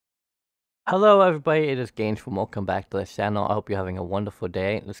Hello everybody, it is GainsForm. Welcome back to the channel. I hope you're having a wonderful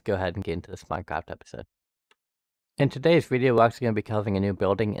day. Let's go ahead and get into this Minecraft episode. In today's video, we're actually going to be covering a new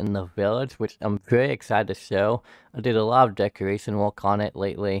building in the village, which I'm very excited to show. I did a lot of decoration work on it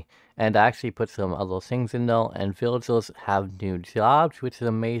lately, and I actually put some other things in there, and villagers have new jobs, which is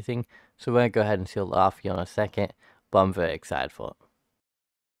amazing. So we're going to go ahead and show it off here in a second, but I'm very excited for it.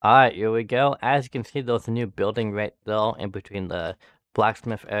 Alright, here we go. As you can see, there's a new building right there in between the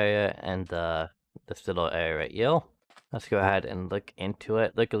blacksmith area and this little area right here. Let's go ahead and look into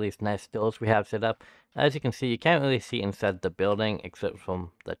it. Look at these nice doors we have set up. As you can see, you can't really see inside the building except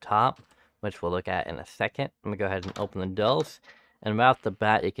from the top, which we'll look at in a second. I'm going to go ahead and open the doors. And right off the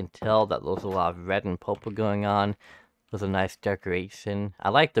bat, you can tell that there's a lot of red and purple going on. There's a nice decoration. I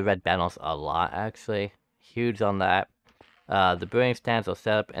like the red panels a lot, actually. Huge on that. The brewing stands are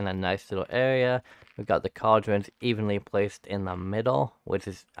set up in a nice little area. We've got the cauldrons evenly placed in the middle, which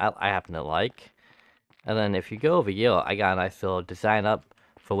is I happen to like. And then if you go over here, I got a nice little design up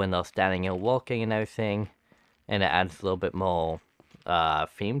for when they're standing and walking and everything. And it adds a little bit more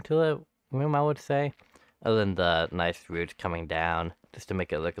theme to the room, I would say. Other than the nice roots coming down, just to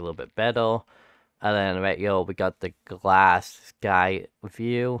make it look a little bit better. And then right here, we got the glass sky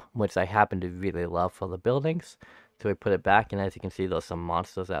view, which I happen to really love for the buildings. So we put it back, and as you can see, there's some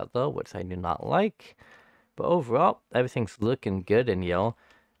monsters out there, which I do not like. But overall, everything's looking good in here.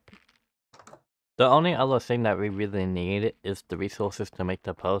 The only other thing that we really need is the resources to make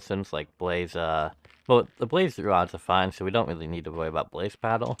the potions, like blaze, well, the blaze rods are fine, so we don't really need to worry about blaze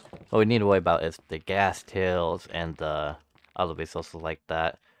paddle. What we need to worry about is the gas tails and the other resources like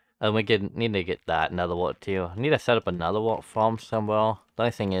that. And we need to get that nether wart too. I need to set up another wart farm somewhere. The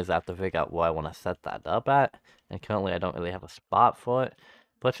only thing is I have to figure out where I want to set that up at. And currently I don't really have a spot for it.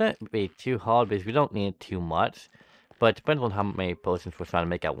 But it shouldn't be too hard because we don't need too much. But it depends on how many potions we're trying to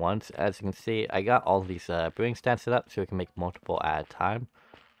make at once. As you can see, I got all these brewing stands set up so we can make multiple at a time.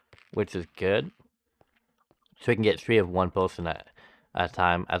 Which is good. So we can get 3 of one potion at a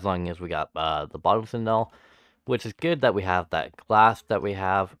time as long as we got the bottles in there. Which is good that we have that glass that we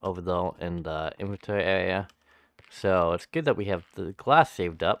have over there in the inventory area. So it's good that we have the glass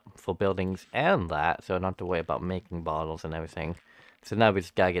saved up for buildings and that, so I don't have to worry about making bottles and everything. So now we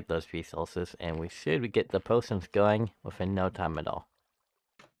just gotta get those resources, and we should get the potions going within no time at all.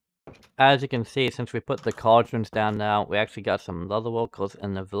 As you can see, since we put the cauldrons down now, we actually got some leather workers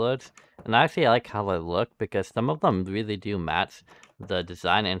in the village. And I actually like how they look, because some of them really do match the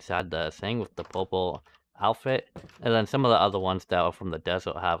design inside the thing with the purple outfit. And then some of the other ones that are from the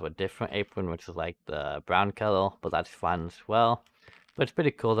desert have a different apron, which is like the brown color, but that's fine as well. But it's pretty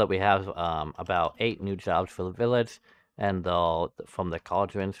cool that we have about 8 new jobs for the village, and from the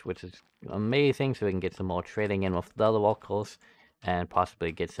cauldrons, which is amazing, so we can get some more trading in with the other workers and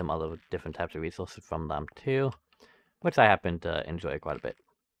possibly get some other different types of resources from them too, which I happen to enjoy quite a bit.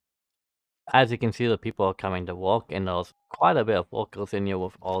 As you can see, the people are coming to work, and there's quite a bit of workers in here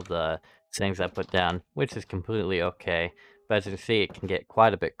with all the things I put down, which is completely okay. But as you can see, it can get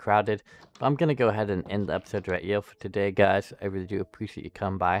quite a bit crowded. But I'm going to go ahead and end the episode right here for today, guys. I really do appreciate you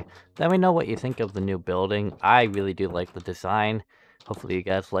coming by. Let me know what you think of the new building. I really do like the design. Hopefully you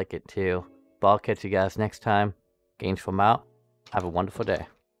guys like it too. But I'll catch you guys next time. GainsForm out. Have a wonderful day.